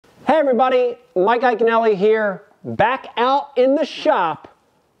everybody, Mike Iaconelli here, back out in the shop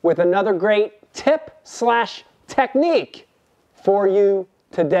with another great tip/technique for you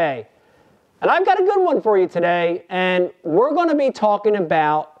today. And I've got a good one for you today, and we're going to be talking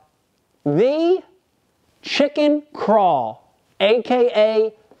about the chicken craw,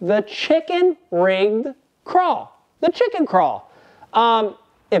 aka the chicken rigged craw, the chicken craw.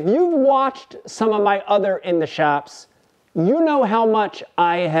 If you've watched some of my other in the shops, you know how much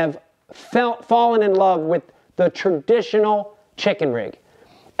I have fallen in love with the traditional chicken rig.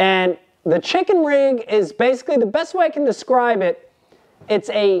 And the chicken rig is basically, the best way I can describe it, it's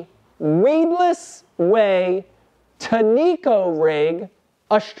a weedless way to Nico rig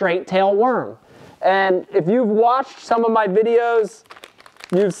a straight tail worm. And if you've watched some of my videos,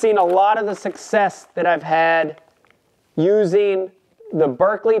 you've seen a lot of the success that I've had using the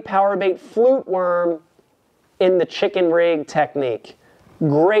Berkeley Powerbait flute worm in the chicken rig technique.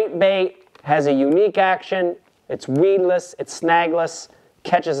 Great bait, has a unique action, it's weedless, it's snagless,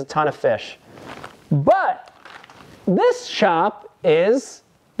 catches a ton of fish. But this shop is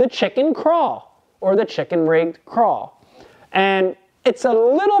the chicken craw, or the chicken rigged craw. And it's a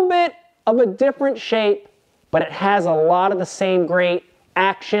little bit of a different shape, but it has a lot of the same great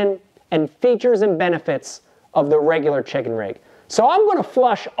action and features and benefits of the regular chicken rig. So I'm going to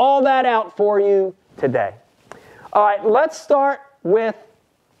flush all that out for you today. All right, let's start with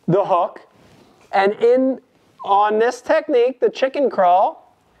the hook. And on this technique, the chicken craw,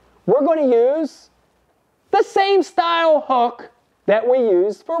 we're going to use the same style hook that we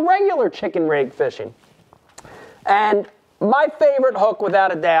use for regular chicken rig fishing. And my favorite hook,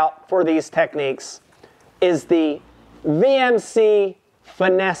 without a doubt, for these techniques is the VMC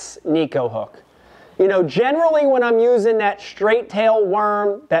Finesse Nico hook. You know, generally when I'm using that straight tail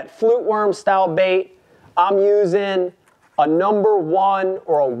worm, that flute worm style bait, I'm using a number 1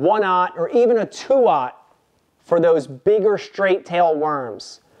 or a 1/0 or even a 2/0 for those bigger straight tail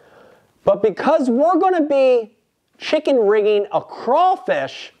worms. But because we're going to be chicken rigging a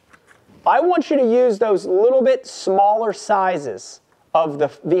crawfish, I want you to use those little bit smaller sizes of the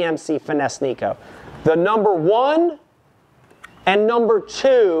VMC Finesse Nico. The number 1 and number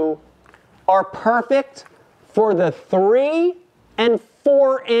 2 are perfect for the 3 and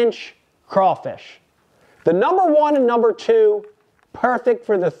 4 inch crawfish. The number 1 and number 2, perfect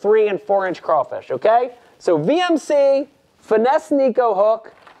for the 3 and 4 inch crawfish, okay? So VMC, Finesse Nico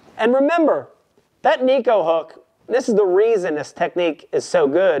hook, and remember, that Nico hook, this is the reason this technique is so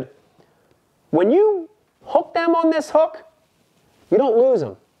good. When you hook them on this hook, you don't lose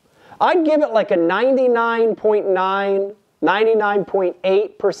them. I'd give it like a 99.9,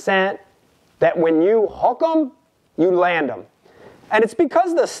 99.8% that when you hook them, you land them. And it's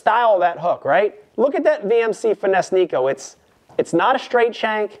because of the style of that hook, right? Look at that VMC Finesse Nico. It's not a straight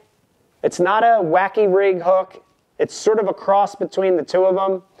shank. It's not a wacky rig hook. It's sort of a cross between the two of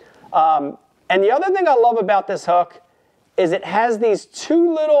them. And the other thing I love about this hook is it has these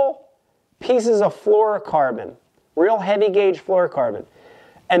 2 little pieces of fluorocarbon, real heavy gauge fluorocarbon.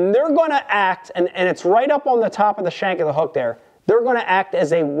 And they're going to act, and it's right up on the top of the shank of the hook there, they're going to act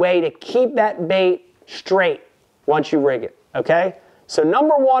as a way to keep that bait straight once you rig it, okay? So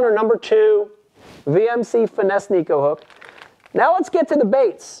number 1 or number 2, VMC Finesse Nico hook. Now let's get to the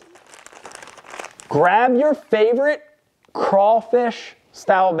baits. Grab your favorite crawfish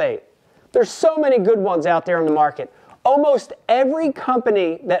style bait. There's so many good ones out there in the market. Almost every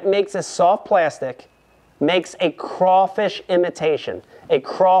company that makes a soft plastic makes a crawfish imitation, a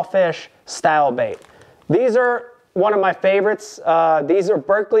crawfish style bait. These are one of my favorites. These are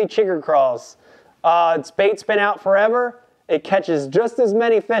Berkeley Chicken Craws. Its bait's been out forever. It catches just as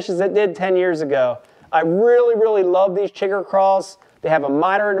many fish as it did 10 years ago. I really, really love these chicken craws. They have a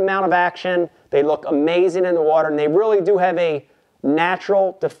moderate amount of action. They look amazing in the water, and they really do have a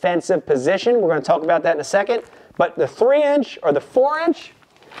natural defensive position. We're going to talk about that in a second. But the 3 inch or the 4 inch,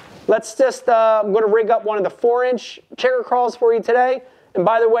 let's just, I'm going to rig up one of the 4 inch chicken craws for you today. And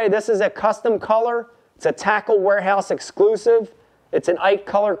by the way, this is a custom color. It's a Tackle Warehouse exclusive. It's an Ike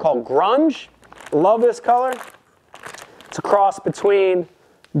color called Grunge. Love this color. It's a cross between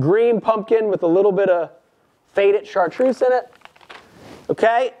green pumpkin with a little bit of faded chartreuse in it.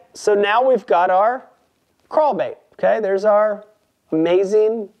 Okay, so now we've got our crawl bait. Okay, there's our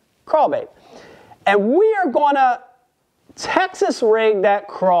amazing crawl bait. And we are going to Texas rig that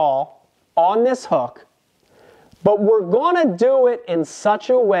crawl on this hook, but we're going to do it in such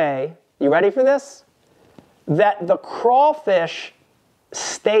a way, you ready for this? That the crawfish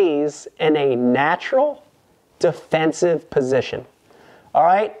stays in a natural defensive position. All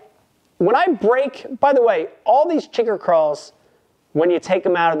right? When I break, by the way, all these chicken craws, when you take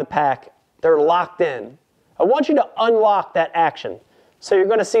them out of the pack, they're locked in. I want you to unlock that action. So you're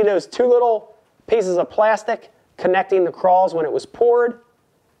going to see those two little pieces of plastic connecting the crawls when it was poured.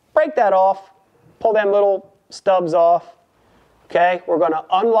 Break that off. Pull them little stubs off. Okay, we're going to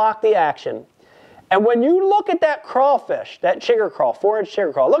unlock the action. And when you look at that crawfish, that chigger craw, 4-inch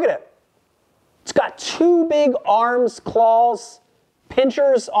chigger craw, look at it. It's got two big arms, claws,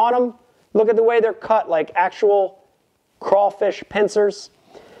 pinchers on them. Look at the way they're cut, like actual crawfish pincers.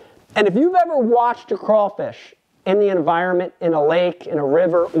 And if you've ever watched a crawfish in the environment, in a lake, in a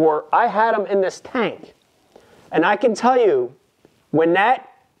river, or I had them in this tank, and I can tell you, when that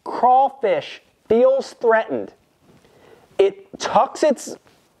crawfish feels threatened, it tucks its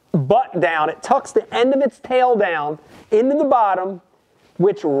butt down, it tucks the end of its tail down into the bottom,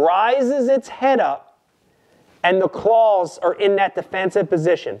 which rises its head up, and the claws are in that defensive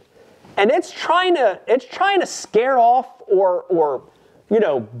position. And it's trying to scare off or you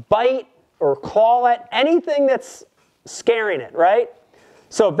know, bite or claw at anything that's scaring it, right?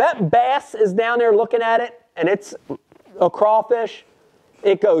 So if that bass is down there looking at it and it's a crawfish,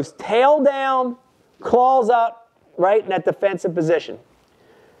 it goes tail down, claws up, right in that defensive position.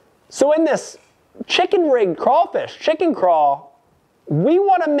 So in this chicken rigged crawfish, chicken craw, we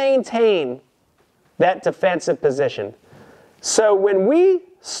want to maintain that defensive position. So when we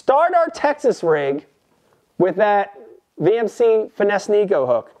start our Texas rig with that VMC finesse Nico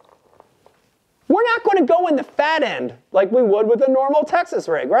hook, we're not going to go in the fat end like we would with a normal Texas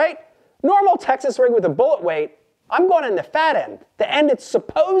rig, right? Normal Texas rig with a bullet weight, I'm going in the fat end, the end it's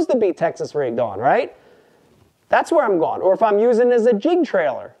supposed to be Texas rigged on, right? That's where I'm going. Or if I'm using it as a jig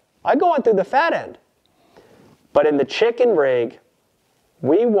trailer, I go in through the fat end. But in the chicken rig,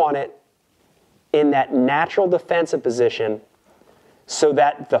 we want it in that natural defensive position so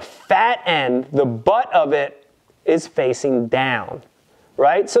that the fat end, the butt of it, is facing down,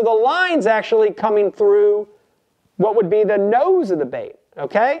 right? So the line's actually coming through what would be the nose of the bait,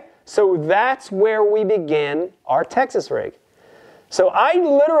 okay? So that's where we begin our Texas rig. So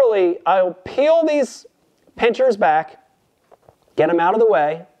I'll peel these pinchers back, get them out of the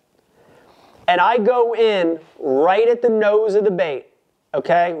way, and I go in right at the nose of the bait,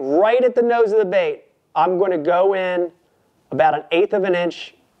 okay? Right at the nose of the bait. I'm going to go in about 1/8 of an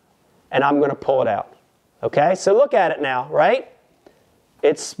inch, and I'm going to pull it out, okay? So look at it now, right?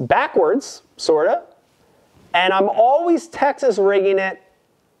 It's backwards, sort of, and I'm always Texas rigging it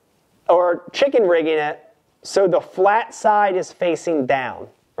or chicken rigging it so the flat side is facing down,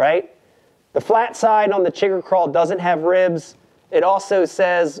 right? The flat side on the chigger crawl doesn't have ribs. It also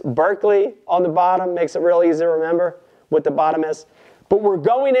says Berkeley on the bottom, makes it real easy to remember what the bottom is. But we're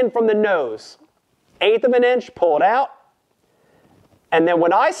going in from the nose. 1/8 of an inch, pull it out. And then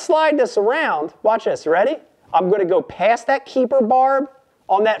when I slide this around, watch this, ready? I'm going to go past that keeper barb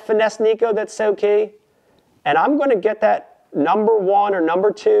on that finesse Nico that's so key. And I'm going to get that number 1 or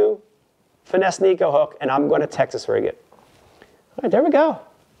number 2 finesse Nico hook, and I'm going to Texas rig it. All right, there we go.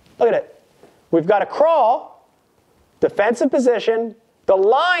 Look at it. We've got a crawl, defensive position. The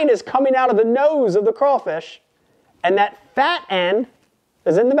line is coming out of the nose of the crawfish, and that fat end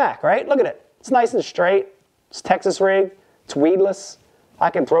is in the back, right? Look at it. It's nice and straight. It's Texas rig. It's weedless. I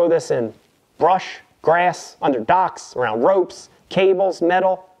can throw this in brush, grass, under docks, around ropes, cables,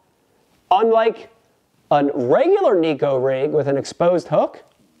 metal. Unlike a regular Nico rig with an exposed hook,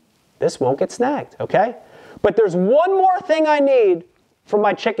 this won't get snagged, okay? But there's one more thing I need for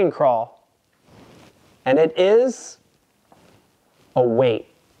my chicken crawl, and it is a weight.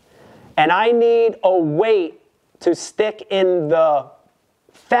 And I need a weight to stick in the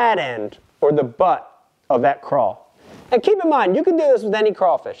fat end or the butt of that crawl. And keep in mind, you can do this with any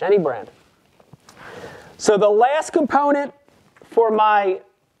crawfish, any brand. So the last component for my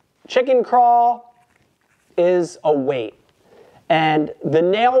chicken crawl is a weight. And the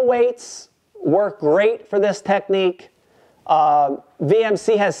nail weights work great for this technique.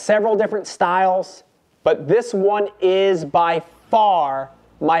 VMC has several different styles, but this one is by far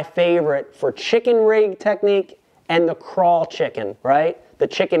my favorite for chicken rig technique and the crawl chicken, right? The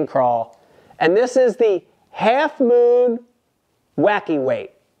chicken crawl. And this is the Half Moon Wacky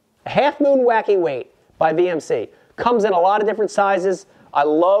Weight. Half Moon Wacky Weight by VMC. Comes in a lot of different sizes. I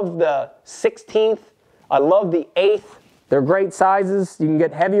love the 16th. I love the 8th. They're great sizes. You can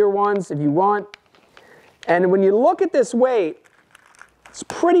get heavier ones if you want. And when you look at this weight, it's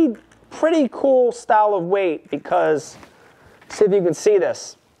pretty cool style of weight because, see if you can see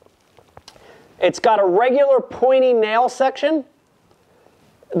this. It's got a regular pointy nail section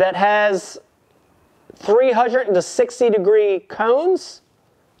that has 360-degree cones,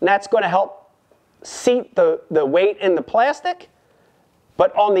 and that's going to help seat the weight in the plastic.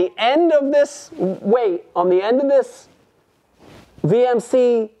 But on the end of this weight, on the end of this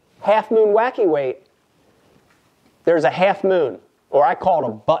VMC half moon wacky weight, there's a half moon, or I call it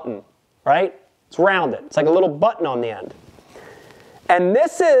a button, right? It's rounded. It's like a little button on the end. And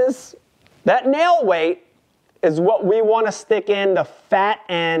this is, that nail weight is what we want to stick in the fat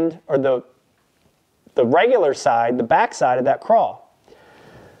end, or the regular side, the back side of that craw.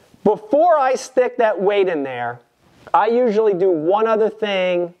 Before I stick that weight in there, I usually do one other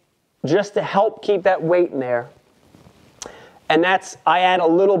thing just to help keep that weight in there. And that's, I add a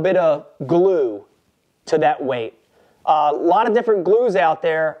little bit of glue to that weight. A lot of different glues out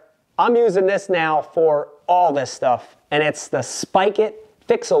there. I'm using this now for all this stuff, and it's the Spike It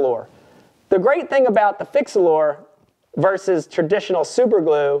Fix-A-Lure. The great thing about the Fix-A-Lure versus traditional super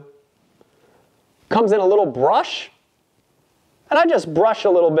glue, comes in a little brush, and I just brush a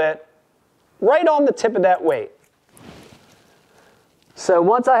little bit right on the tip of that weight. So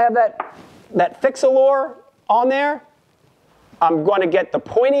once I have that Fix-A-Lure on there, I'm going to get the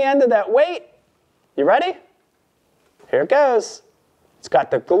pointy end of that weight. You ready? Here it goes. It's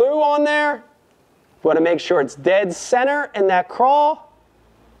got the glue on there. You want to make sure it's dead center in that craw.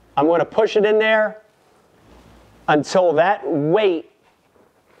 I'm going to push it in there until that weight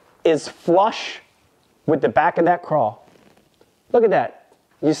is flush with the back of that craw. Look at that.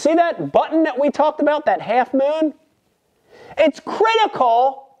 You see that button that we talked about, that half moon? It's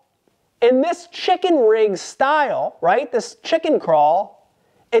critical in this chicken rig style, right? This chicken crawl,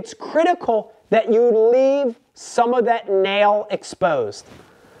 it's critical that you leave some of that nail exposed.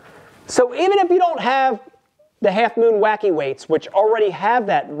 So even if you don't have the half moon wacky weights, which already have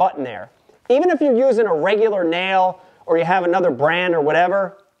that button there, even if you're using a regular nail or you have another brand or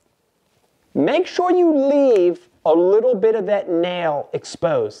whatever, make sure you leave a little bit of that nail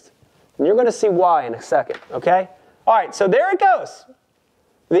exposed. And you're going to see why in a second, okay? All right, so there it goes.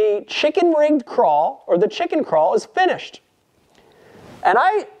 The chicken rigged crawl, or the chicken crawl, is finished. And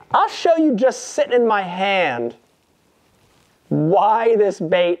I'll show you just sitting in my hand why this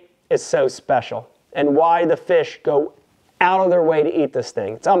bait is so special and why the fish go out of their way to eat this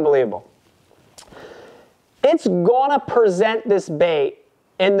thing. It's unbelievable. It's gonna present this bait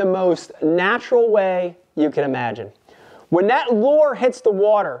in the most natural way you can imagine. When that lure hits the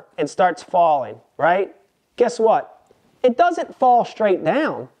water and starts falling, right? Guess what? It doesn't fall straight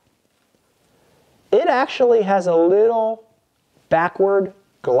down. It actually has a little backward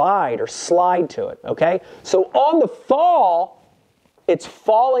glide or slide to it, okay? So on the fall, it's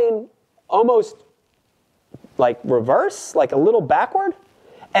falling almost like reverse, like a little backward.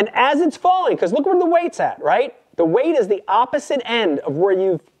 And as it's falling, because look where the weight's at, right? The weight is the opposite end of where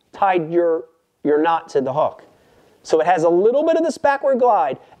you've tied your knot to the hook. So it has a little bit of this backward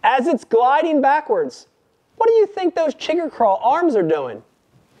glide. As it's gliding backwards, what do you think those chicken crawl arms are doing?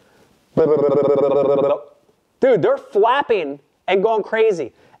 Dude, they're flapping and going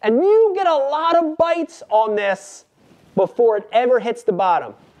crazy. And you get a lot of bites on this before it ever hits the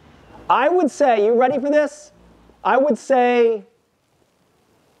bottom. I would say, you ready for this? I would say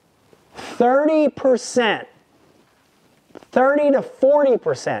 30%, 30 to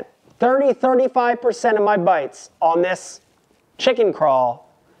 40%, 30, 35% of my bites on this chicken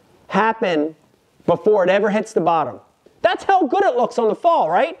crawl happen before it ever hits the bottom. That's how good it looks on the fall,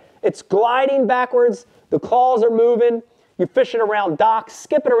 right? It's gliding backwards, the claws are moving, you fish it around docks,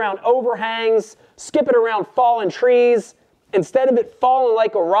 skip it around overhangs, skip it around fallen trees. Instead of it falling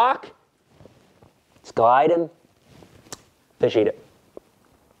like a rock, it's gliding, fish eat it.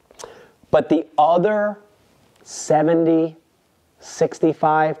 But the other 70,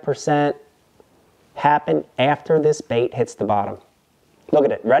 65% happen after this bait hits the bottom. Look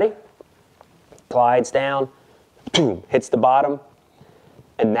at it, ready? Glides down, boom, hits the bottom,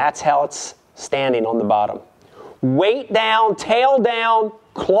 and that's how it's standing on the bottom. Weight down, tail down,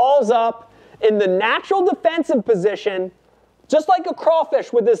 claws up, in the natural defensive position, just like a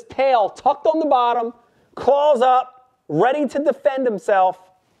crawfish with his tail tucked on the bottom, claws up, ready to defend himself.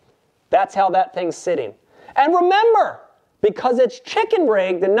 That's how that thing's sitting. And remember, because it's chicken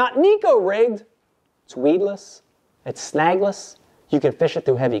rigged and not Nico rigged, it's weedless, it's snagless. You can fish it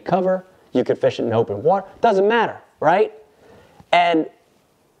through heavy cover. You can fish it in open water. Doesn't matter, right? And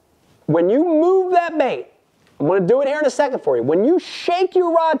when you move that bait, I'm going to do it here in a second for you. When you shake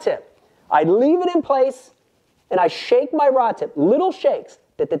your rod tip, I leave it in place and I shake my rod tip, little shakes.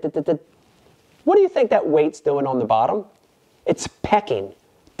 What do you think that weight's doing on the bottom? It's pecking.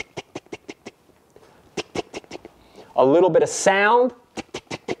 A little bit of sound,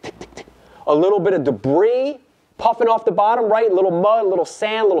 a little bit of debris puffing off the bottom, right? A little mud, a little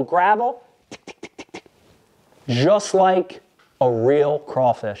sand, a little gravel. Just like a real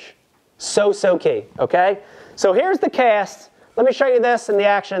crawfish. So, so key, okay? So here's the cast. Let me show you this in the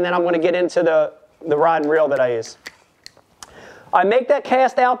action, and then I'm going to get into the rod and reel that I use. I make that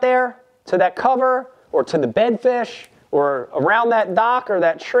cast out there to that cover or to the bedfish or around that dock or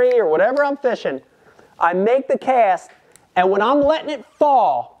that tree or whatever I'm fishing. I make the cast, and when I'm letting it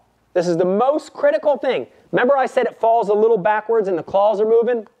fall, this is the most critical thing. Remember I said it falls a little backwards and the claws are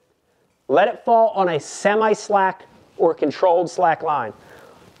moving? Let it fall on a semi-slack or controlled slack line.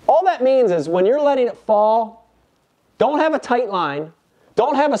 All that means is when you're letting it fall, don't have a tight line,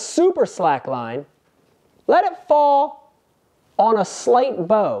 don't have a super slack line. Let it fall on a slight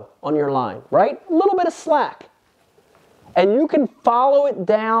bow on your line, right? A little bit of slack. And you can follow it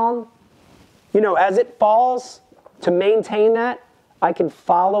down, you know, as it falls to maintain that. I can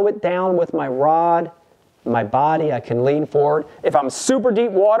follow it down with my rod, my body. I can lean forward. If I'm super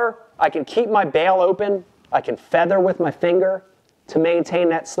deep water, I can keep my bail open. I can feather with my finger to maintain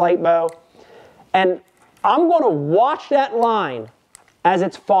that slight bow. And I'm going to watch that line as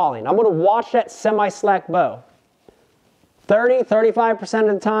it's falling. I'm going to watch that semi-slack bow. 30, 35%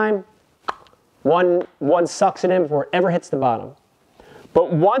 of the time, one sucks it in before it ever hits the bottom.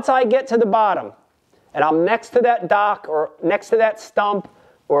 But once I get to the bottom, and I'm next to that dock or next to that stump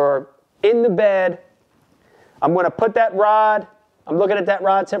or in the bed, I'm going to put that rod, I'm looking at that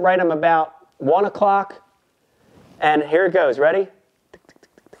rod tip, right? I'm about 1 o'clock, and here it goes. Ready?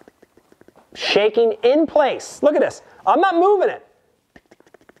 Shaking in place. Look at this. I'm not moving it.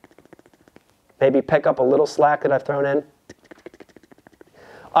 Maybe pick up a little slack that I've thrown in.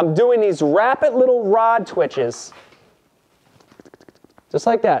 I'm doing these rapid little rod twitches. Just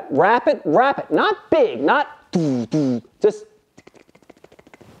like that. Rapid, not big, not just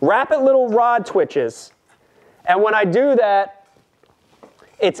rapid little rod twitches. And when I do that,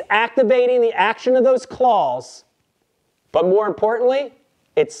 it's activating the action of those claws, but more importantly,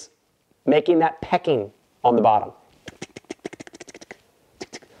 it's making that pecking on the bottom.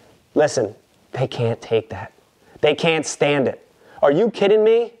 Listen, they can't take that. They can't stand it. Are you kidding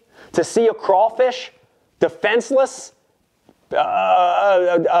me? To see a crawfish defenseless, popping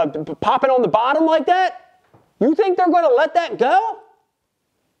on the bottom like that? You think they're going to let that go?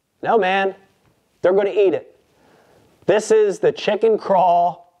 No, man. They're going to eat it. This is the chicken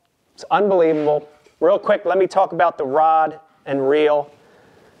craw. It's unbelievable. Real quick, let me talk about the rod and reel.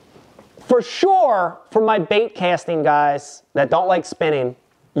 For sure, for my bait casting guys that don't like spinning,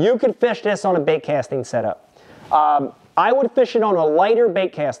 you could fish this on a bait casting setup. I would fish it on a lighter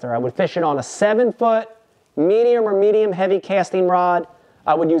bait caster. I would fish it on a 7-foot medium or medium heavy casting rod.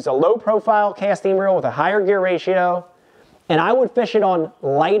 I would use a low profile casting reel with a higher gear ratio. And I would fish it on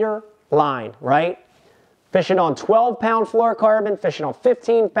lighter line, right? Fish it on 12-pound fluorocarbon, fish it on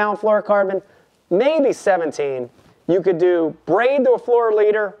 15-pound fluorocarbon, maybe 17. You could do braid to a fluoro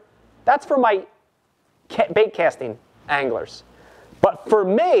leader. That's for my bait casting anglers. But for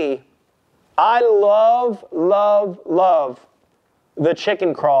me, I love, love, love the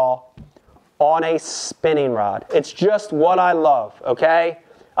chicken craw on a spinning rod. It's just what I love, okay?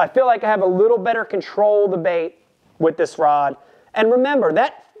 I feel like I have a little better control of the bait with this rod. And remember,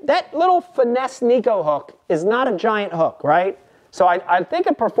 that little finesse Nico hook is not a giant hook, right? So I think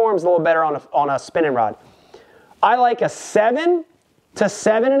it performs a little better on a spinning rod. I like a 7 to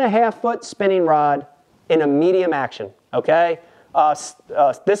 7.5 foot spinning rod in a medium action, okay?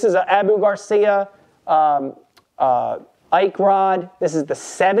 This is an Abu Garcia Ike rod. This is the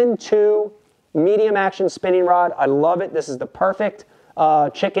 7.2 medium action spinning rod. I love it. This is the perfect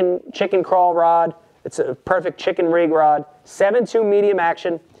chicken crawl rod. It's a perfect chicken rig rod. 7.2 medium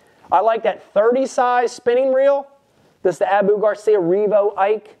action. I like that 30 size spinning reel. This is the Abu Garcia Revo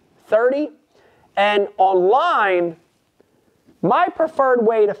Ike 30. And on line, my preferred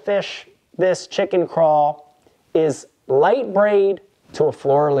way to fish this chicken crawl is light braid to a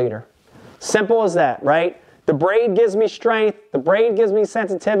fluoro leader. Simple as that, right? The braid gives me strength. The braid gives me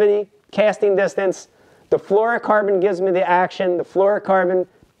sensitivity, casting distance. The fluorocarbon gives me the action. The fluorocarbon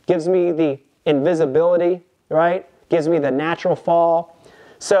gives me the invisibility, right? Gives me the natural fall.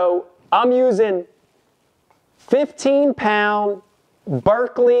 So I'm using 15-pound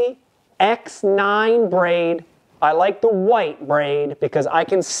Berkley X9 braid. I like the white braid because I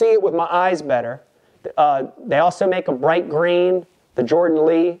can see it with my eyes better. They also make a bright green. The Jordan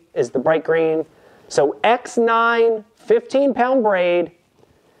Lee is the bright green. So X9 15-pound braid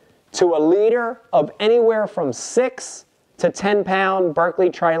to a leader of anywhere from 6 to 10-pound Berkley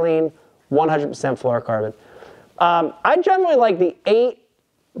Trilene 100% fluorocarbon. I generally like the 8,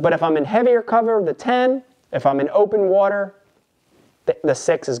 but if I'm in heavier cover, the 10. If I'm in open water, the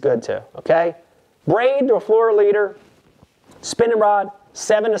 6 is good too, okay? Braid to a fluoro leader, spinning rod,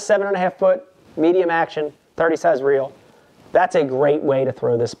 7 to 7.5 foot, medium action, 30 size reel. That's a great way to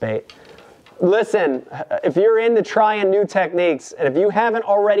throw this bait. Listen, if you're into trying new techniques, and if you haven't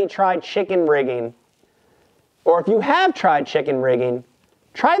already tried chicken rigging, or if you have tried chicken rigging,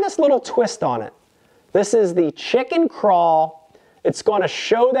 try this little twist on it. This is the chicken crawl. It's going to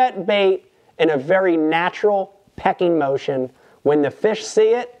show that bait in a very natural pecking motion. When the fish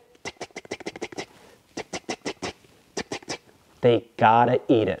see it, they gotta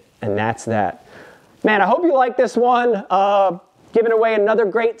eat it, and that's that. Man, I hope you like this one. Giving away another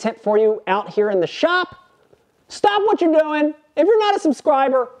great tip for you out here in the shop. Stop what you're doing. If you're not a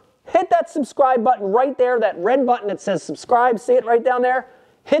subscriber, hit that subscribe button right there, that red button that says subscribe. See it right down there?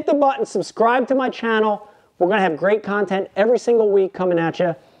 Hit the button, subscribe to my channel. We're gonna have great content every single week coming at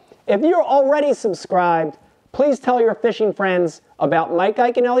you. If you're already subscribed, please tell your fishing friends about Mike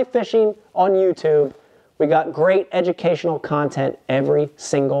Iaconelli Fishing on YouTube. We got great educational content every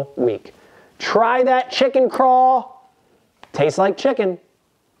single week. Try that chicken crawl. Tastes like chicken.